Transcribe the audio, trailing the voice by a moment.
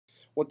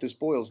what this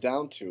boils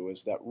down to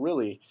is that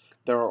really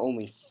there are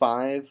only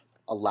 5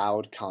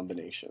 allowed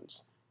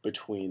combinations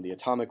between the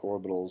atomic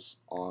orbitals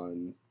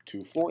on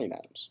 2 fluorine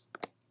atoms.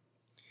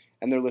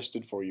 And they're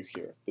listed for you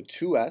here. The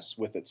 2s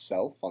with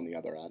itself on the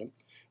other atom,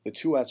 the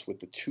 2s with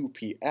the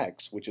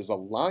 2px, which is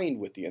aligned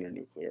with the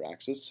internuclear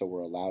axis, so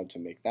we're allowed to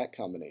make that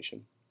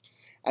combination,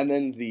 and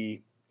then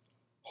the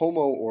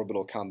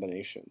homo-orbital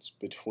combinations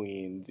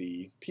between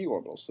the p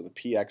orbitals, so the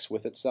px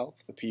with itself,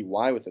 the py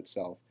with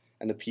itself,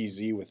 and the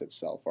pz with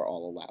itself are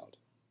all allowed.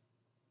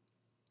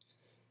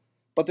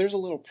 But there's a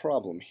little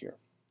problem here.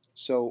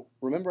 So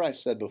remember I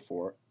said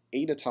before,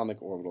 8 atomic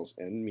orbitals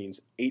in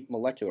means 8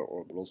 molecular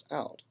orbitals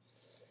out.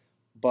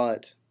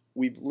 But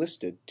we've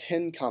listed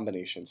 10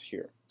 combinations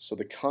here. So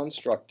the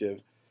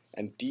constructive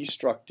and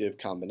destructive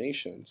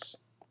combinations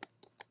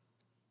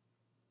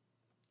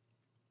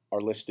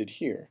are listed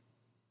here.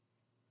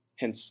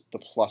 Hence the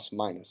plus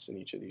minus in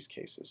each of these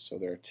cases. So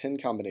there are 10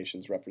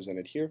 combinations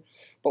represented here,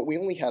 but we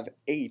only have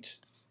 8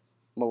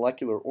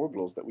 molecular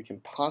orbitals that we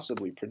can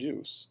possibly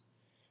produce.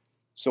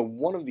 So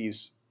one of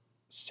these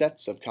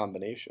sets of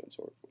combinations,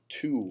 or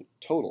 2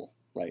 total,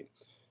 right,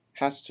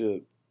 has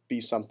to be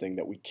something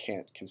that we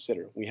can't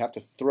consider. We have to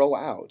throw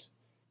out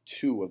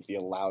 2 of the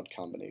allowed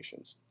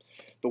combinations.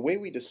 The way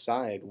we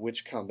decide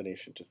which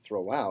combination to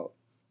throw out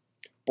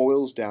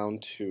boils down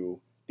to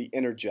the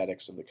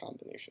energetics of the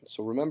combination.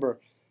 So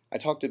remember, I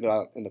talked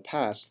about in the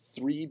past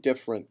 3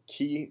 different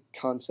key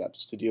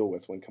concepts to deal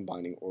with when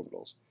combining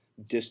orbitals: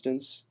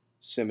 distance,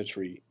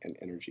 symmetry, and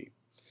energy.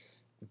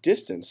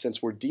 Distance,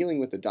 since we're dealing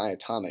with the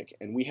diatomic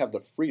and we have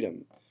the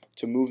freedom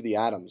to move the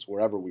atoms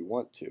wherever we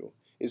want to,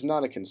 is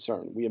not a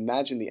concern. We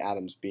imagine the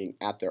atoms being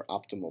at their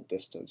optimal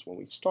distance when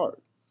we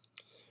start.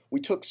 We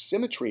took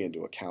symmetry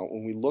into account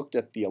when we looked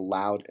at the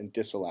allowed and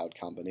disallowed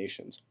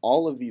combinations.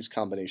 All of these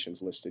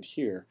combinations listed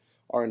here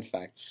are in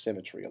fact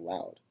symmetry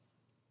allowed.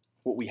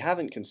 What we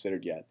haven't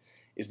considered yet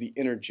is the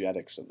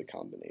energetics of the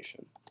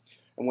combination.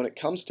 And when it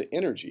comes to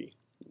energy,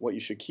 what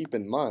you should keep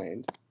in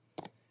mind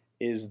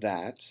is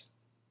that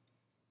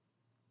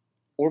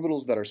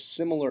orbitals that are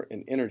similar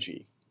in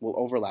energy will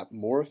overlap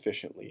more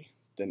efficiently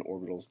than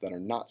orbitals that are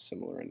not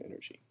similar in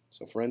energy.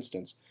 So for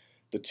instance,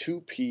 the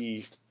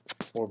 2p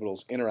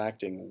orbitals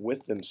interacting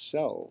with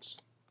themselves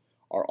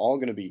are all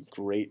going to be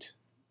great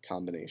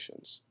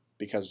combinations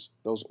because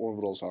those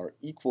orbitals are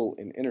equal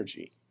in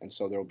energy, and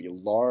so there will be a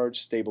large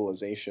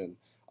stabilization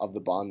of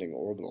the bonding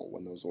orbital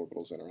when those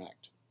orbitals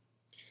interact.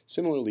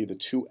 Similarly, the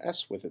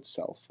 2s with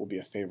itself will be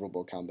a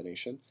favorable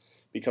combination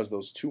because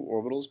those 2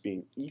 orbitals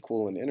being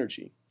equal in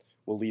energy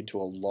will lead to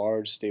a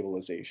large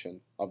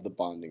stabilization of the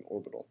bonding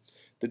orbital.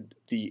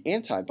 The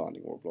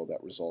anti-bonding orbital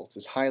that results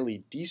is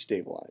highly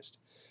destabilized,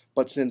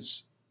 but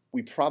since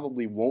we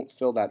probably won't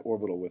fill that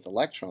orbital with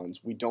electrons,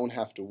 we don't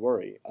have to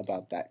worry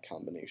about that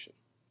combination.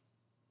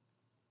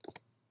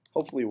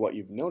 Hopefully what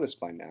you've noticed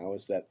by now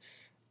is that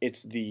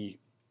it's the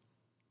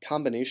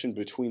combination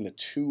between the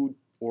 2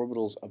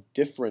 orbitals of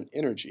different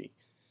energy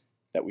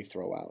that we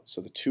throw out. So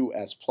the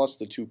 2s plus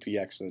the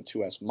 2px and the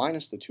 2s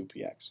minus the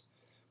 2px.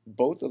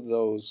 Both of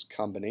those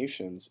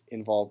combinations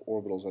involve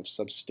orbitals of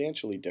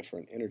substantially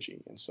different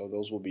energy, and so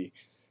those will be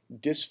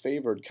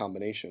disfavored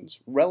combinations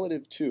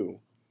relative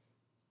to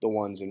the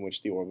ones in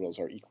which the orbitals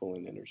are equal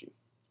in energy.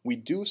 We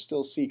do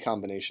still see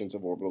combinations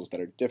of orbitals that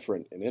are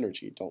different in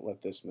energy, don't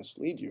let this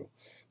mislead you,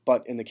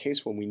 but in the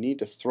case when we need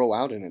to throw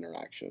out an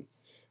interaction,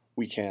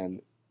 we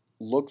can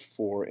look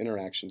for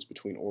interactions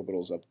between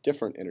orbitals of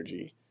different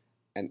energy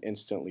and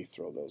instantly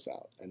throw those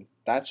out. And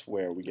that's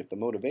where we get the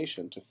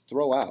motivation to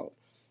throw out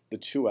the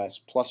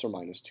 2s plus or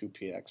minus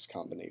 2px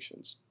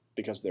combinations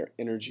because they're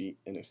energy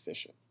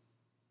inefficient.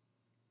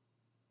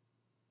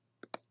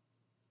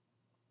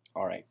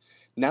 Alright,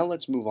 now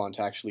let's move on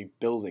to actually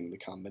building the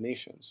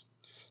combinations.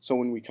 So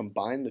when we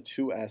combine the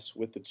 2s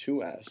with the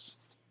 2s,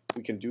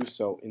 we can do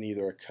so in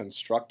either a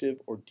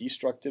constructive or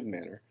destructive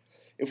manner.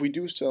 If we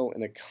do so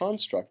in a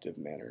constructive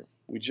manner,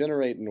 we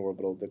generate an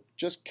orbital that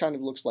just kind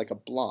of looks like a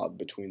blob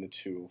between the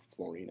 2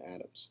 fluorine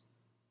atoms.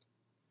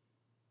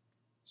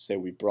 Say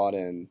we brought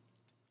in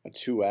a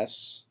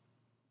 2s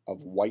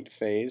of white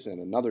phase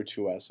and another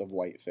 2s of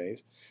white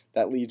phase.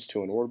 That leads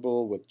to an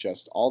orbital with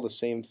just all the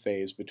same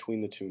phase between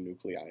the 2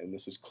 nuclei. And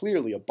this is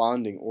clearly a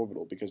bonding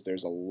orbital because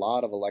there's a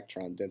lot of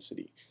electron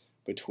density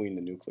between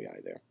the nuclei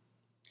there.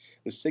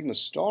 The sigma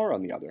star,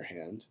 on the other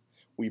hand,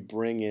 we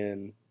bring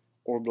in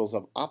orbitals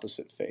of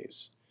opposite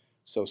phase.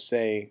 So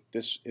say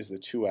this is the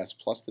 2s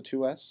plus the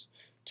 2s.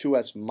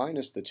 2s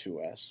minus the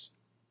 2s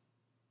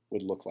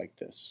would look like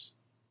this.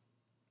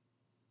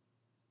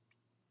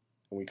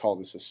 And we call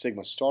this a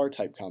sigma star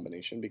type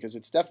combination because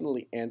it's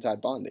definitely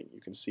anti-bonding.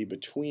 You can see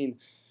between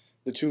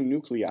the 2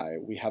 nuclei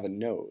we have a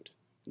node.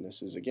 And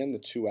this is again the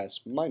 2s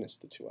minus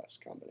the 2s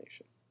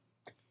combination.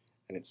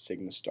 And it's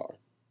sigma star.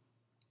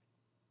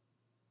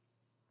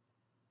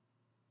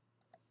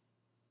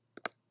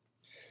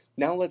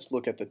 Now let's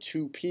look at the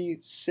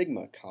 2p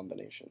sigma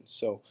combination.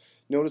 So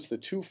notice the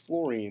 2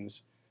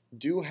 fluorines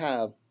do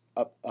have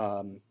 2p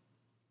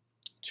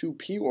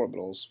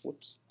orbitals,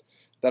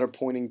 that are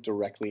pointing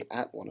directly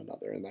at one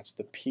another, and that's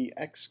the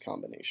px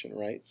combination,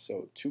 right?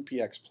 So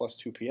 2px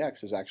plus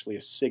 2px is actually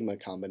a sigma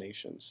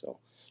combination. So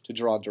to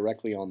draw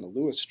directly on the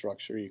Lewis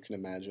structure, you can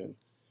imagine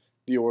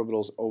the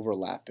orbitals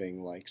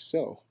overlapping like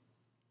so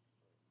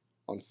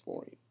on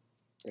fluorine.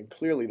 And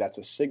clearly that's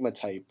a sigma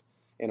type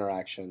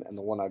interaction, and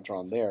the one I've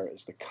drawn there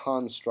is the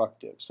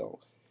constructive. So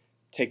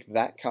take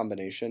that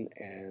combination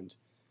and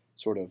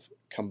sort of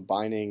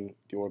combining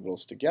the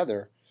orbitals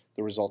together,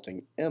 the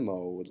resulting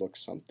MO would look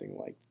something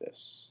like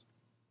this.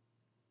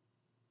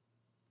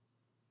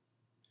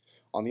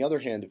 On the other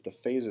hand, if the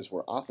phases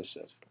were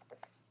opposite,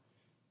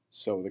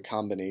 so the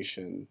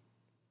combination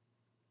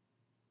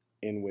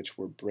in which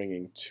we're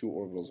bringing two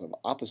orbitals of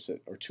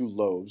opposite, or two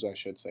lobes, I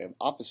should say, of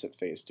opposite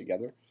phase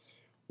together,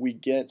 we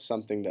get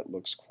something that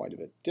looks quite a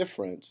bit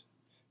different.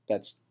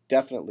 That's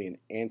definitely an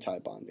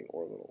anti-bonding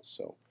orbital.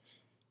 So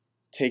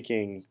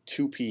taking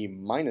 2p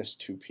minus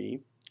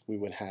 2p, we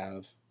would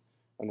have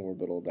an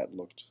orbital that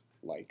looked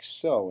like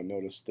so. And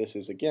notice this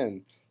is,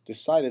 again,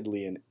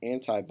 decidedly an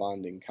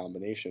anti-bonding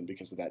combination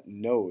because of that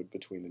node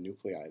between the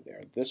nuclei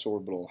there. This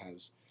orbital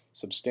has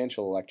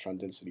substantial electron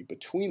density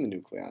between the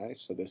nuclei,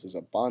 so this is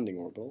a bonding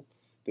orbital.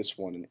 This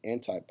one an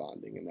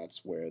anti-bonding, and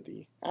that's where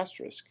the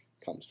asterisk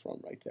comes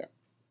from right there.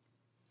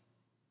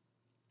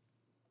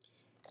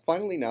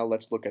 Finally, now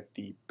let's look at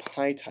the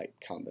pi-type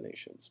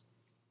combinations.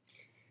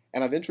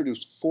 And I've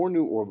introduced 4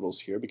 new orbitals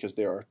here because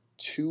there are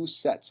 2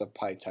 sets of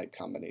pi-type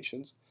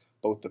combinations.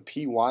 Both the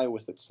py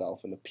with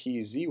itself and the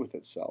pz with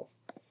itself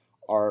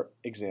are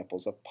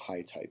examples of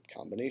pi-type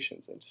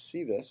combinations. And to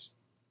see this,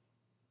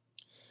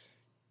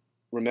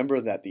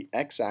 remember that the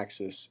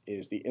x-axis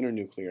is the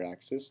internuclear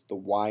axis, the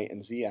y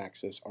and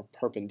z-axis are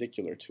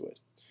perpendicular to it.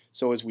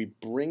 So as we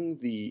bring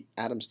the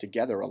atoms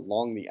together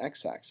along the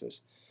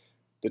x-axis,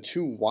 the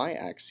 2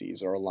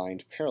 y-axes are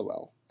aligned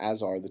parallel,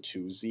 as are the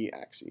 2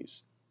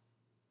 z-axes.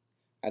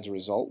 As a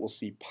result, we'll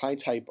see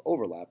pi-type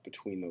overlap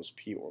between those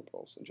p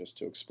orbitals. And just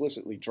to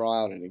explicitly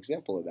draw out an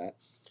example of that,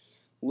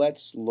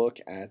 let's look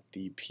at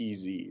the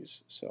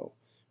pz's. So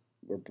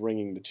we're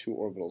bringing the 2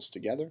 orbitals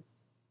together,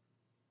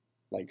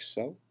 like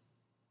so,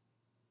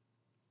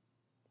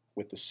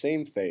 with the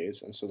same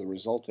phase, and so the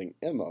resulting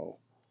MO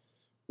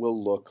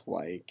will look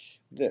like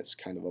this,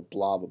 kind of a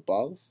blob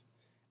above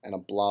and a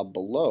blob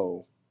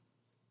below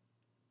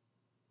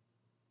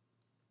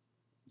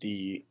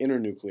the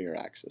internuclear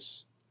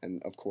axis.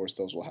 And of course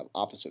those will have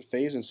opposite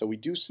phase, and so we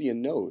do see a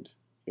node,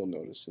 you'll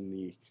notice, in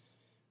the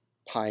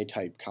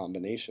pi-type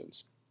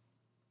combinations.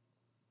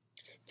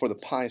 For the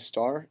pi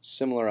star,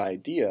 similar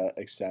idea,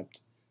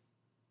 except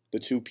the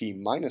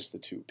 2p minus the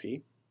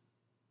 2p.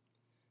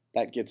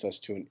 That gets us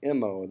to an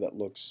MO that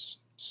looks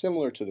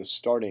similar to the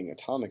starting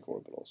atomic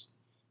orbitals,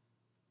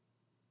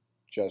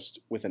 just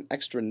with an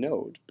extra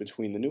node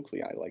between the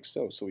nuclei, like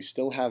so. So we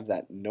still have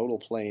that nodal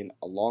plane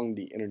along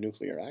the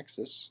internuclear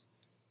axis,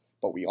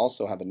 but we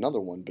also have another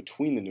one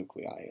between the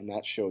nuclei, and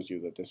that shows you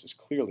that this is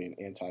clearly an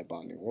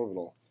anti-bonding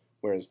orbital,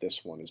 whereas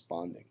this one is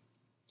bonding.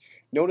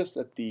 Notice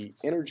that the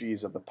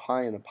energies of the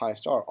pi and the pi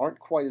star aren't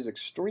quite as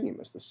extreme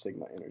as the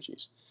sigma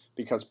energies,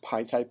 because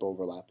pi-type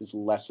overlap is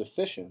less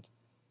efficient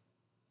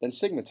than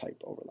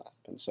sigma-type overlap,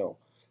 and so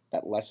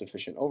that less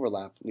efficient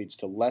overlap leads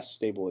to less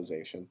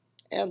stabilization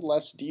and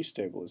less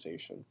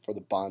destabilization for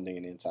the bonding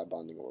and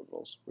anti-bonding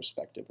orbitals,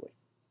 respectively.